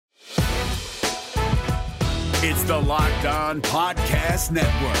It's the Locked On Podcast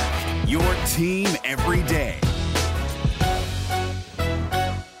Network, your team every day.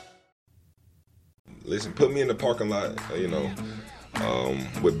 Listen, put me in the parking lot,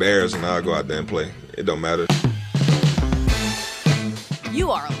 with Bears, and I'll go out there and play. It don't matter. You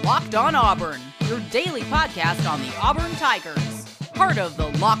are Locked On Auburn, your daily podcast on the Auburn Tigers. Part of the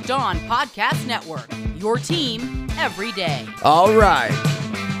Locked On Podcast Network, your team every day. All right.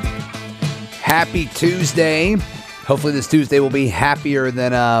 Happy Tuesday. Hopefully this Tuesday will be happier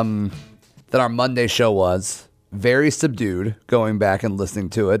than our Monday show was. Very subdued going back and listening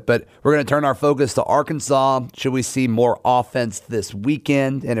to it. But we're going to turn our focus to Arkansas. Should we see more offense this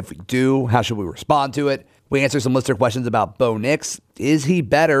weekend? And if we do, how should we respond to it? We answer some listener questions about Bo Nix. Is he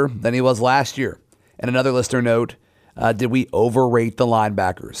better than he was last year? And another listener note, did we overrate the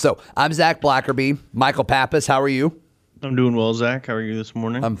linebackers? So I'm Zach Blackerby. Michael Pappas, how are you? I'm doing well, Zach. How are you this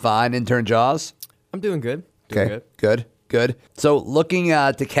morning? I'm fine. Intern Jaws? I'm doing good. Good. So looking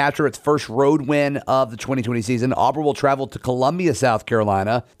to capture its first road win of the 2020 season, Auburn will travel to Columbia, South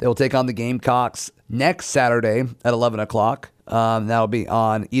Carolina. They will take on the Gamecocks next Saturday at 11 o'clock. That'll be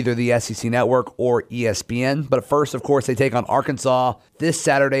on either the SEC Network or ESPN. But first, of course, they take on Arkansas this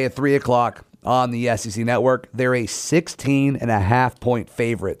Saturday at 3 o'clock on the SEC Network. They're a 16.5-point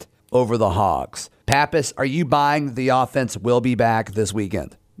favorite over the Hogs. Pappas, are you buying the offense will be back this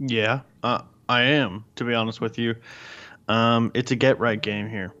weekend? Yeah, I am, to be honest with you. It's a get-right game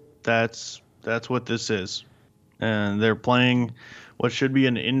here. That's what this is. And they're playing what should be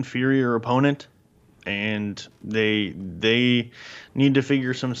an inferior opponent, and they need to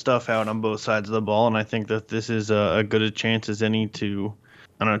figure some stuff out on both sides of the ball, and I think that this is a good a chance as any to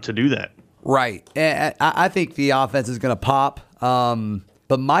do that. Right. And I think the offense is going to pop.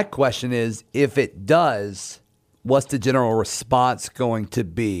 But my question is, if it does, what's the general response going to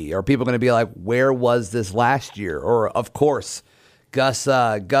be? Are people going to be like, where was this last year? Or, of course, Gus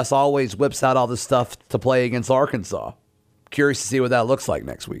always whips out all this stuff to play against Arkansas. Curious to see what that looks like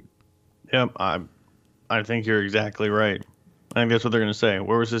next week. Yep, I think you're exactly right. I think that's what they're going to say.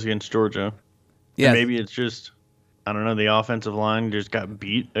 Where was this against Georgia? Yeah, maybe it's just, I don't know, the offensive line just got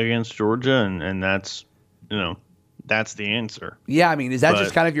beat against Georgia, and that's, that's the answer. Yeah, I mean, is that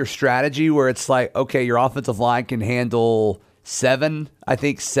just kind of your strategy where it's like, okay, your offensive line can handle seven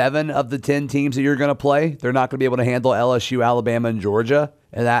of the 10 teams that you're going to play? They're not going to be able to handle LSU, Alabama, and Georgia?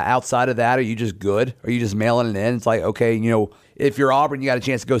 And that outside of that, are you just good? Are you just mailing it in? It's like, okay, if you're Auburn, you got a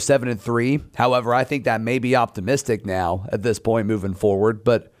chance to go 7-3. However, I think that may be optimistic now at this point moving forward,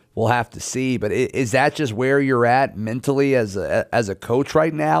 but we'll have to see. But is that just where you're at mentally as a coach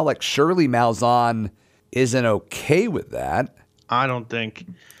right now? Like, surely Malzahn isn't okay with that. I don't think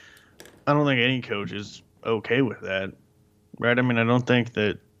any coach is okay with that, right? I mean, I don't think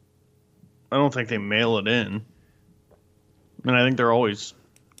they mail it in. I mean, I think they're always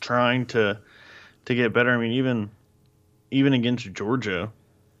trying to get better. I mean, even against Georgia,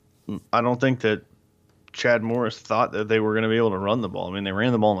 I don't think that Chad Morris thought that they were going to be able to run the ball. I mean, they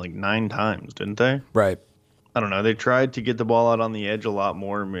ran the ball like 9 times, didn't they? Right. I don't know. They tried to get the ball out on the edge a lot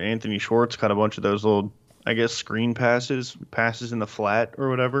more. I mean, Anthony Schwartz caught a bunch of those little, I guess, screen passes in the flat or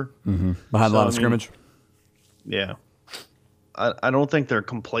whatever. Mm-hmm. Behind the line of scrimmage. Yeah. I don't think they're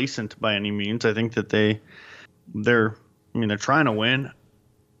complacent by any means. I think that they're trying to win.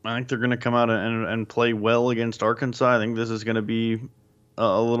 I think they're going to come out and play well against Arkansas. I think this is going to be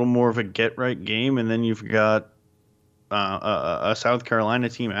a little more of a get-right game, and then you've got a South Carolina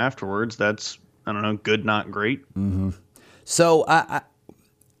team afterwards that's, I don't know, good, not great. Mm-hmm. So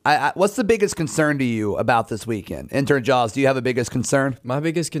what's the biggest concern to you about this weekend? Intern Jaws, do you have a biggest concern? My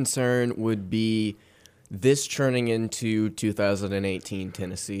biggest concern would be this turning into 2018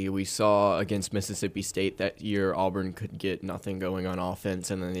 Tennessee. We saw against Mississippi State that year Auburn could get nothing going on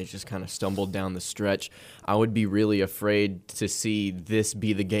offense, and then they just kind of stumbled down the stretch. I would be really afraid to see this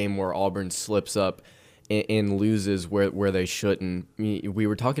be the game where Auburn slips up and loses where they shouldn't. We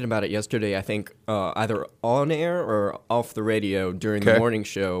were talking about it yesterday, I think, either on air or off the radio during the morning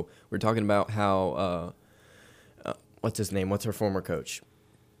show. We were talking about how, what's his name? What's our former coach?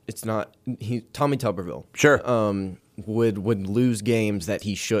 It's not Tommy Tuberville. Sure. Would lose games that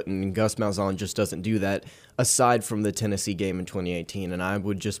he shouldn't, and Gus Malzahn just doesn't do that, aside from the Tennessee game in 2018. And I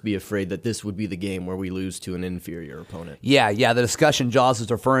would just be afraid that this would be the game where we lose to an inferior opponent. Yeah, the discussion Jaws is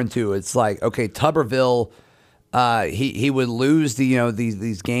referring to, it's like, okay, Tuberville, he would lose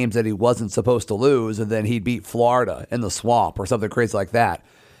these games that he wasn't supposed to lose, and then he'd beat Florida in the swamp or something crazy like that.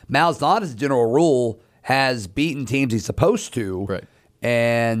 Malzahn, as a general rule, has beaten teams he's supposed to. Right.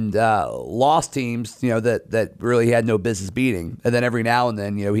 and lost teams, that really had no business beating. And then every now and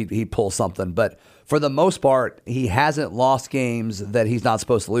then, he pulls something. But for the most part, he hasn't lost games that he's not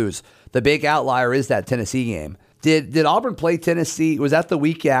supposed to lose. The big outlier is that Tennessee game. Did Auburn play Tennessee? Was that the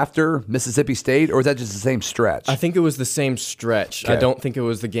week after Mississippi State, or was that just the same stretch? I think it was the same stretch. Okay. I don't think it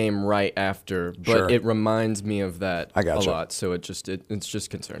was the game right after, but Sure. It reminds me of that I gotcha. a lot. So it's just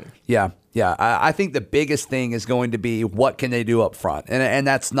concerning. Yeah. I think the biggest thing is going to be what can they do up front, and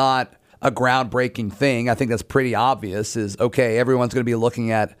that's not a groundbreaking thing. I think that's pretty obvious. Is okay. Everyone's going to be looking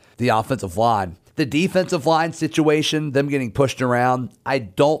at the offensive line. The defensive line situation, them getting pushed around, I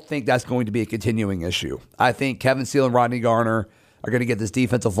don't think that's going to be a continuing issue. I think Kevin Steele and Rodney Garner are going to get this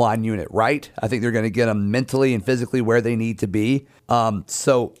defensive line unit right. I think they're going to get them mentally and physically where they need to be.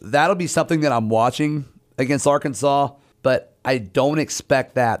 So that'll be something that I'm watching against Arkansas, but I don't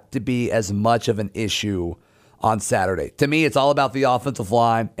expect that to be as much of an issue on Saturday. To me, it's all about the offensive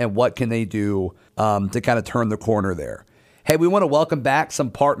line and what can they do to kind of turn the corner there. Hey, we want to welcome back some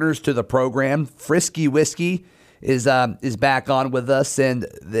partners to the program. Frisky Whiskey is back on with us, and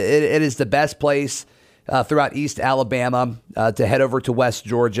it is the best place throughout East Alabama to head over to West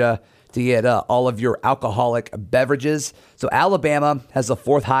Georgia to get all of your alcoholic beverages. So Alabama has the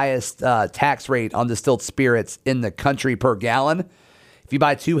fourth highest tax rate on distilled spirits in the country per gallon. If you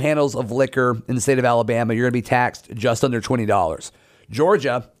buy 2 handles of liquor in the state of Alabama, you're going to be taxed just under $20.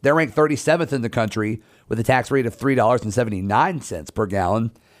 Georgia, they're ranked 37th in the country with a tax rate of $3.79 per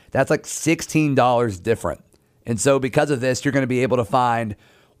gallon. That's like $16 different. And so because of this, you're going to be able to find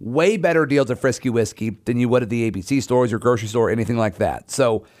way better deals at Frisky Whiskey than you would at the ABC stores, your grocery store, anything like that.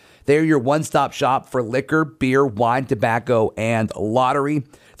 So they're your one-stop shop for liquor, beer, wine, tobacco, and lottery.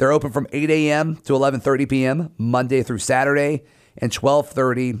 They're open from 8 a.m. to 11:30 p.m. Monday through Saturday, and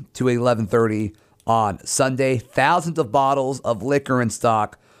 12:30 to 11:30 on Sunday. Thousands of bottles of liquor in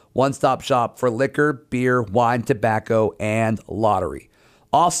stock. One-stop shop for liquor, beer, wine, tobacco, and lottery.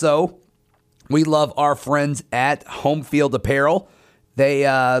 Also, we love our friends at Home Field Apparel. They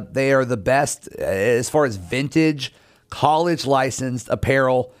are the best as far as vintage, college-licensed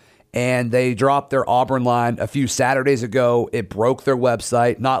apparel, and they dropped their Auburn line a few Saturdays ago. It broke their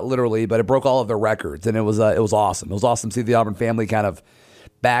website, not literally, but it broke all of their records, and it was awesome. It was awesome to see the Auburn family kind of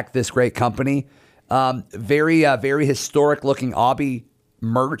back this great company. Very historic-looking Aubie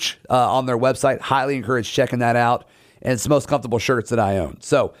merch on their website. Highly encourage checking that out. And it's the most comfortable shirts that I own.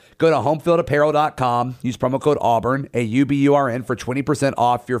 So go to homefieldapparel.com. Use promo code Auburn, AUBURN, for 20%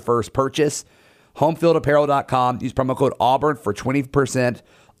 off your first purchase. Homefieldapparel.com. Use promo code Auburn for 20%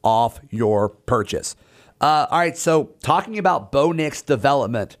 off your purchase. All right, so talking about Bo Nix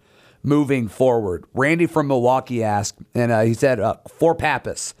development moving forward. Randy from Milwaukee asked, and he said, for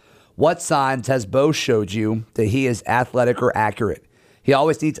Pappas, what signs has Bo showed you that he is athletic or accurate? He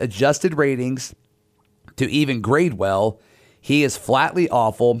always needs adjusted ratings to even grade well. He is flatly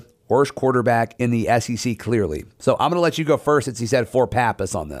awful. Worst quarterback in the SEC, clearly. So I'm going to let you go first since he said for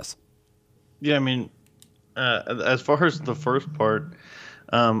Pappas on this. Yeah, I mean, as far as the first part,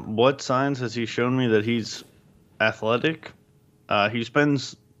 what signs has he shown me that he's athletic? He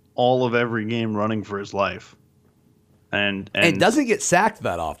spends all of every game running for his life. And doesn't get sacked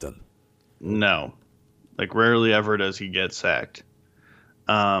that often. No. Like, rarely ever does he get sacked.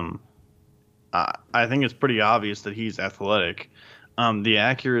 I think it's pretty obvious that he's athletic. The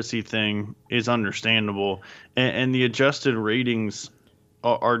accuracy thing is understandable, and the adjusted ratings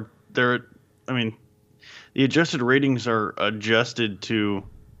are there. I mean, the adjusted ratings are adjusted to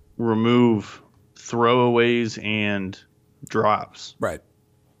remove throwaways and drops. Right.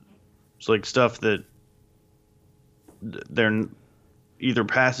 It's like stuff that they're either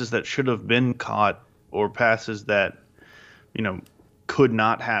passes that should have been caught or passes that, could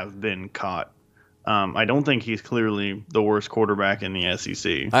not have been caught. I don't think he's clearly the worst quarterback in the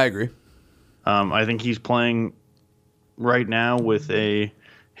SEC. I agree. I think he's playing right now with a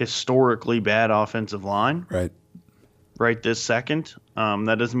historically bad offensive line. Right this second.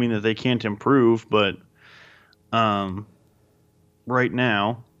 That doesn't mean that they can't improve, but right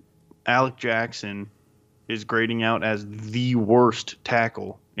now, Alec Jackson is grading out as the worst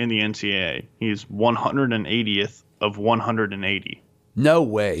tackle in the NCAA. He's 180th of 180. No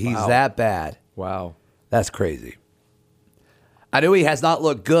way. He's that bad. Wow. That's crazy. I know he has not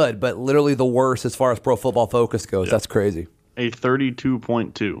looked good, but literally the worst as far as Pro Football Focus goes. Yep. That's crazy. A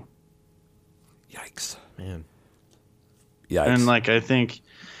 32.2. Yikes. Man. Yikes. And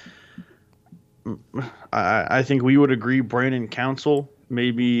I think we would agree Brandon Council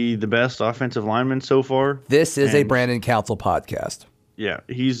may be the best offensive lineman so far. This is a Brandon Council podcast. Yeah,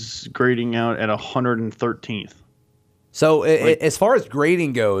 he's grading out at 113th. So as far as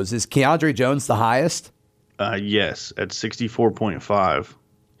grading goes, is Keandre Jones the highest? Yes, at 64.5.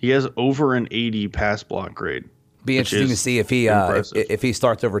 He has over an 80 pass block grade. Be interesting to see if he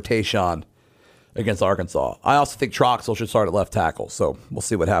starts over Tayshaun against Arkansas. I also think Troxell should start at left tackle, so we'll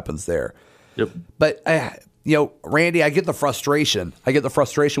see what happens there. Yep. But Randy, I get the frustration.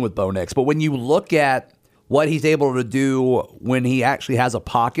 With Bo Nix. But when you look at what he's able to do when he actually has a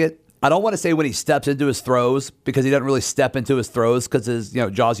pocket, I don't want to say when he steps into his throws, because he doesn't really step into his throws because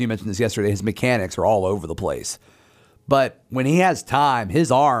Jaws, you mentioned this yesterday, his mechanics are all over the place. But when he has time,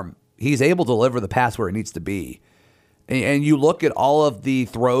 his arm, he's able to deliver the pass where it needs to be. And you look at all of the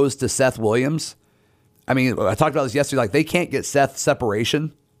throws to Seth Williams. I mean, I talked about this yesterday. Like, they can't get Seth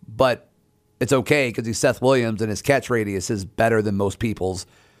separation, but it's okay because he's Seth Williams and his catch radius is better than most people's.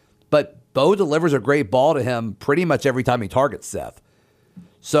 But Bo delivers a great ball to him pretty much every time he targets Seth.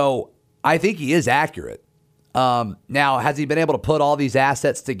 So I think he is accurate. Now, has he been able to put all these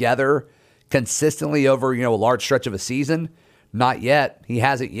assets together consistently over a large stretch of a season? Not yet. He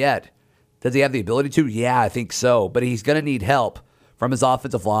hasn't yet. Does he have the ability to? Yeah, I think so. But he's going to need help from his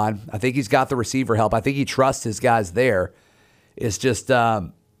offensive line. I think he's got the receiver help. I think he trusts his guys there. It's just,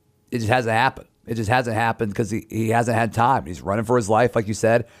 it just hasn't happened. It just hasn't happened because he hasn't had time. He's running for his life, like you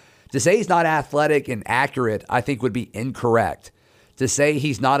said. To say he's not athletic and accurate, I think would be incorrect. To say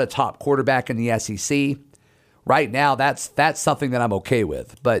he's not a top quarterback in the SEC, right now, that's something that I'm okay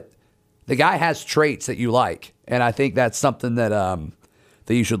with. But the guy has traits that you like, and I think that's something that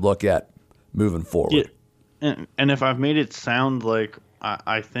that you should look at moving forward. Yeah. And if I've made it sound like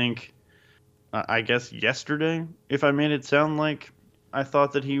I think, I guess yesterday, if I made it sound like I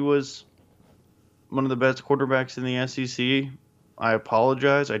thought that he was one of the best quarterbacks in the SEC, I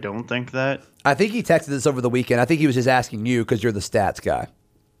apologize. I don't think that. I think he texted this over the weekend. I think he was just asking you because you're the stats guy.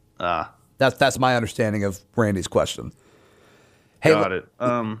 That's my understanding of Randy's question. Hey, got it.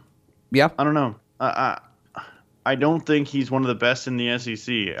 Yeah, I don't know. I don't think he's one of the best in the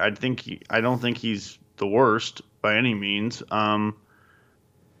SEC. I don't think he's the worst by any means. I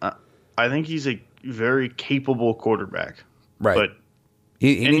think he's a very capable quarterback. Right. But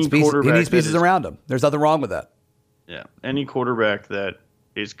he needs pieces around him. There's nothing wrong with that. Yeah. Any quarterback that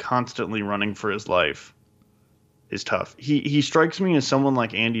is constantly running for his life is tough. He strikes me as someone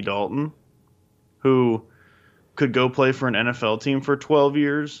like Andy Dalton, who could go play for an NFL team for 12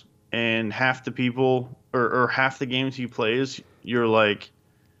 years, and half the people or half the games he plays, you're like,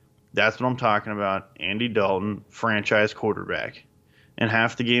 that's what I'm talking about. Andy Dalton, franchise quarterback. And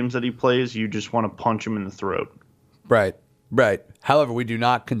half the games that he plays, you just want to punch him in the throat. Right. However, we do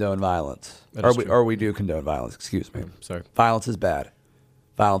not condone violence. Or we do condone violence, excuse me. Sorry. Violence is bad.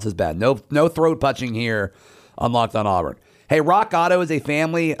 No throat punching here on Locked on Auburn. Hey, Rock Auto is a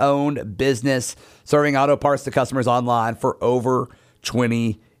family-owned business serving auto parts to customers online for over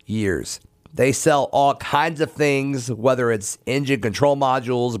 20 years. They sell all kinds of things, whether it's engine control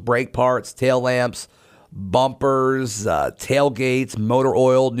modules, brake parts, tail lamps, bumpers, tailgates, motor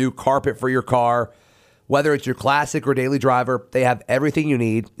oil, new carpet for your car. Whether it's your classic or daily driver, they have everything you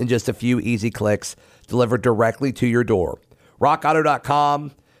need in just a few easy clicks delivered directly to your door.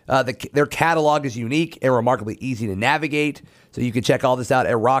 RockAuto.com. Their catalog is unique and remarkably easy to navigate, so you can check all this out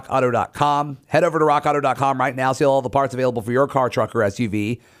at RockAuto.com. Head over to RockAuto.com right now, see all the parts available for your car, truck, or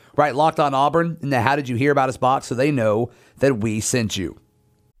SUV. Right, Locked on Auburn in the How Did You Hear About Us box, so they know that we sent you.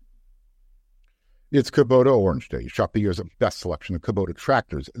 It's Kubota Orange Day. Shop the year's best selection of Kubota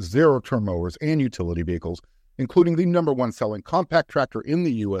tractors, zero-turn mowers, and utility vehicles, including the #1 selling compact tractor in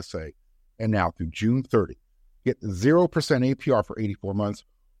the USA. And now through June 30, get 0% APR for 84 months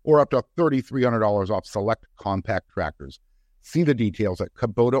or up to $3,300 off select compact tractors. See the details at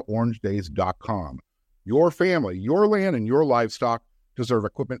KubotaOrangeDays.com. Your family, your land, and your livestock deserve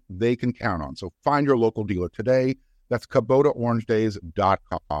equipment they can count on. So find your local dealer today. That's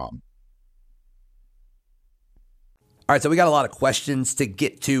KubotaOrangeDays.com. All right, so we got a lot of questions to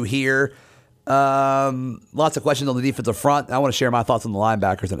get to here. Lots of questions on the defensive front. I want to share my thoughts on the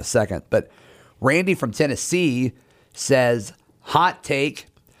linebackers in a second. But Randy from Tennessee says, hot take,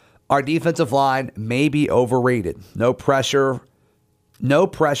 our defensive line may be overrated. No pressure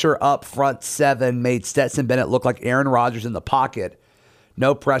up front seven made Stetson Bennett look like Aaron Rodgers in the pocket.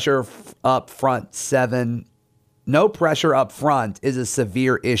 No pressure up front seven. No pressure up front is a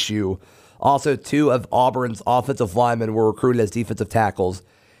severe issue. Also, 2 of Auburn's offensive linemen were recruited as defensive tackles,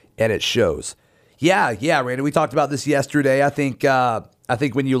 and it shows. Yeah, Randy, we talked about this yesterday. I think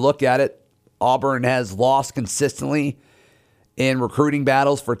when you look at it, Auburn has lost consistently in recruiting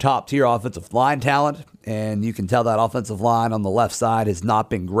battles for top-tier offensive line talent, and you can tell that offensive line on the left side has not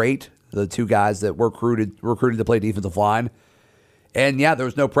been great the two guys that were recruited to play defensive line. And yeah, there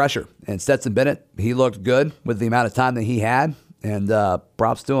was no pressure. And Stetson Bennett, he looked good with the amount of time that he had, and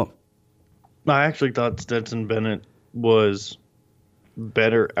props to him. I actually thought Stetson Bennett was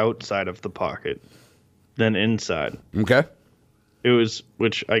better outside of the pocket than inside. Okay. It was,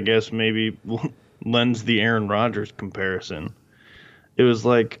 which I guess maybe lends the Aaron Rodgers comparison. It was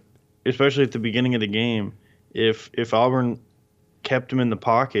like, especially at the beginning of the game, if Auburn kept him in the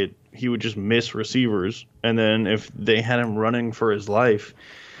pocket, he would just miss receivers. And then if they had him running for his life,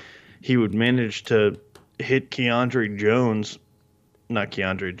 he would manage to hit Keandre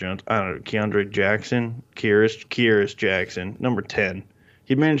Jackson, Kyrus Jackson, number 10.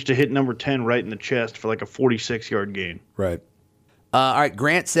 He managed to hit number 10 right in the chest for like a 46-yard gain. Right. All right,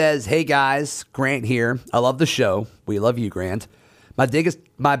 Grant says, hey guys, Grant here. I love the show. We love you, Grant. My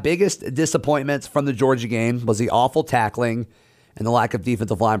biggest disappointments from the Georgia game was the awful tackling and the lack of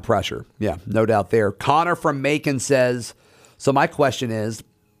defensive line pressure. Yeah, no doubt there. Connor from Macon says, so my question is,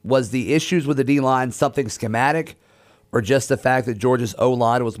 was the issues with the D-line something schematic or just the fact that Georgia's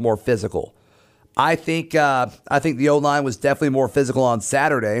O-line was more physical? I think the O-line was definitely more physical on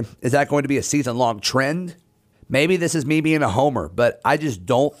Saturday. Is that going to be a season-long trend? Maybe this is me being a homer, but I just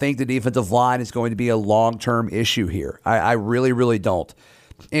don't think the defensive line is going to be a long-term issue here. I really, really don't.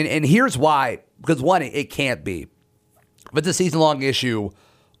 And here's why. Because, one, it can't be. If it's a season-long issue,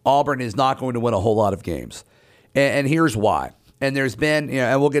 Auburn is not going to win a whole lot of games. And here's why. And there's been,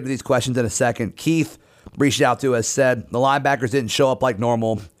 and we'll get to these questions in a second. Keith reached out to us, said the linebackers didn't show up like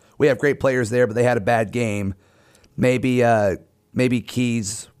normal. We have great players there, but they had a bad game. Maybe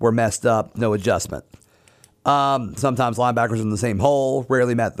keys were messed up, no adjustment. Sometimes linebackers in the same hole,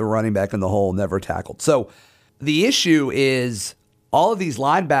 rarely met the running back in the hole, never tackled. So the issue is all of these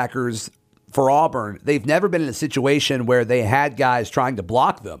linebackers for Auburn, they've never been in a situation where they had guys trying to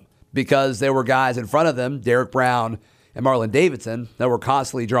block them because there were guys in front of them, Derek Brown and Marlon Davidson, that were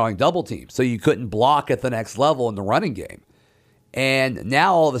constantly drawing double teams. So you couldn't block at the next level in the running game. And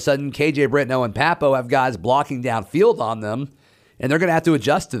now all of a sudden, KJ Britno and Papo have guys blocking downfield on them, and they're going to have to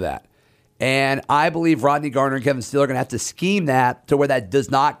adjust to that. And I believe Rodney Garner and Kevin Steele are going to have to scheme that to where that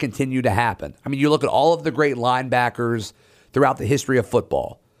does not continue to happen. I mean, you look at all of the great linebackers throughout the history of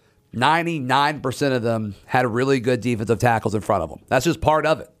football. 99% of them had really good defensive tackles in front of them. That's just part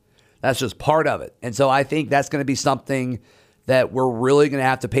of it. And so I think that's going to be something that we're really going to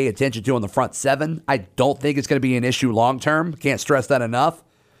have to pay attention to on the front seven. I don't think it's going to be an issue long term. Can't stress that enough.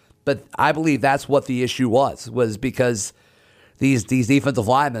 But I believe that's what the issue was because these defensive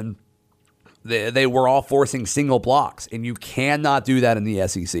linemen, they were all forcing single blocks, and you cannot do that in the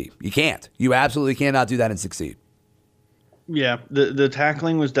SEC. You can't. You absolutely cannot do that and succeed. Yeah, the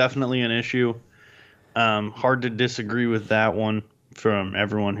tackling was definitely an issue. Hard to disagree with that one from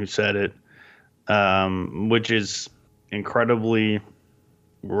everyone who said it, which is incredibly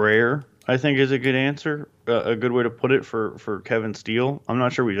rare, I think is a good answer, a good way to put it for Kevin Steele. I'm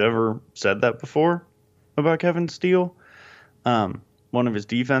not sure we've ever said that before about Kevin Steele, one of his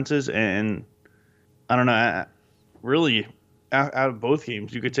defenses, and I don't know, really out of both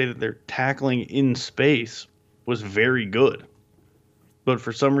games, you could say that their tackling in space was very good. But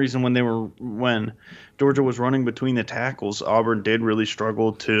for some reason, when Georgia was running between the tackles, Auburn did really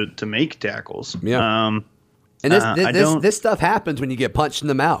struggle to make tackles. Yeah. And this stuff happens when you get punched in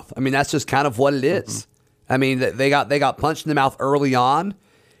the mouth. I mean, that's just kind of what it is. Mm-hmm. I mean, they got punched in the mouth early on,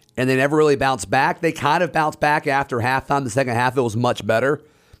 and they never really bounced back. They kind of bounced back after halftime. The second half, it was much better.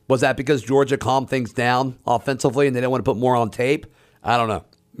 Was that because Georgia calmed things down offensively and they didn't want to put more on tape? I don't know.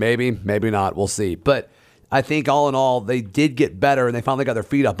 Maybe, maybe not. We'll see. But I think all in all, they did get better and they finally got their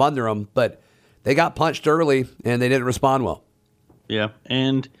feet up under them. But they got punched early and they didn't respond well. Yeah,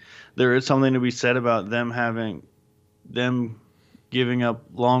 and there is something to be said about them giving up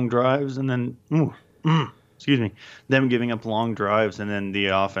long drives and then them giving up long drives and then the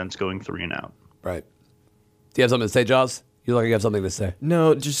offense going 3 and out. Right. Do you have something to say, Jaws? You look like you have something to say.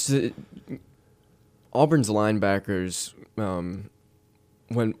 No, just Auburn's linebackers.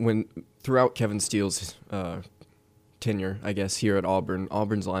 When throughout Kevin Steele's tenure, I guess, here at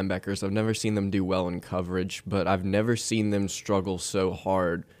Auburn's linebackers, I've never seen them do well in coverage, but I've never seen them struggle so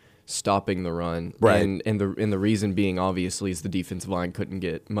hard stopping the run. Right. And the reason being, obviously, is the defensive line couldn't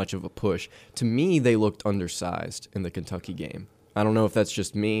get much of a push. To me, they looked undersized in the Kentucky game. I don't know if that's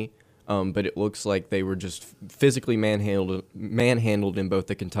just me, but it looks like they were just physically manhandled in both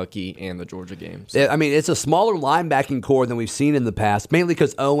the Kentucky and the Georgia games. I mean, it's a smaller linebacking core than we've seen in the past, mainly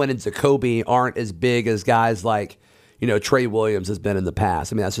because Owen and Zacoby aren't as big as guys like, Trey Williams has been in the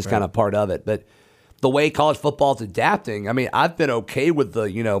past. I mean, that's just kind of part of it. But the way college football is adapting, I mean, I've been okay with the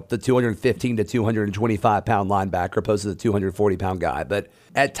 215 to 225 pound linebacker opposed to the 240 pound guy. But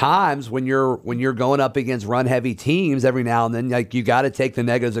at times when you're going up against run heavy teams every now and then, like, you got to take the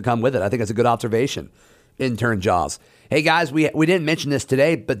negatives that come with it. I think that's a good observation. Intern Jaws. Hey guys, we didn't mention this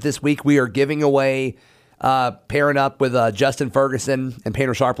today, but this week we are giving away, pairing up with Justin Ferguson and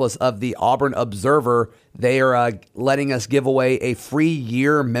Painter Sharpless of the Auburn Observer. They are letting us give away a free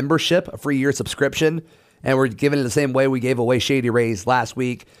year membership, a free year subscription, and we're giving it the same way we gave away Shady Rays last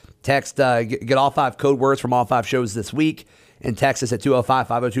week. Text, get all 5 code words from all 5 shows this week, and text us at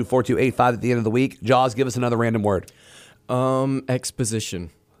 205-502-4285 at the end of the week. Jaws, give us another random word. Exposition.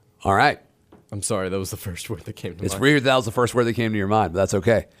 All right. I'm sorry, that was the first word that came to mind. It's weird that was the first word that came to your mind, but that's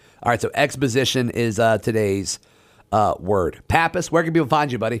okay. All right, so exposition is today's word. Pappas, where can people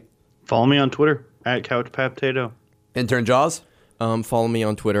find you, buddy? Follow me on Twitter at CouchPapTato. Intern Jaws? Follow me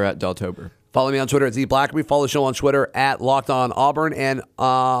on Twitter at Daltober. Follow me on Twitter at ZBlackerby. Follow the show on Twitter at Locked On Auburn and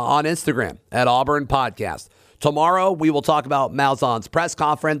on Instagram at Auburn Podcast. Tomorrow, we will talk about Malzahn's press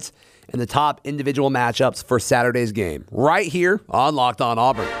conference and the top individual matchups for Saturday's game right here on Locked On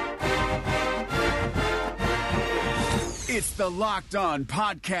Auburn. It's the Locked On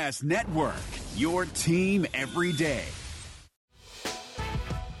Podcast Network, your team every day.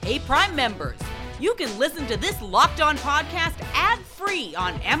 Hey, Prime members, you can listen to this Locked On podcast ad-free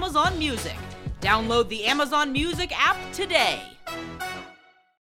on Amazon Music. Download the Amazon Music app today.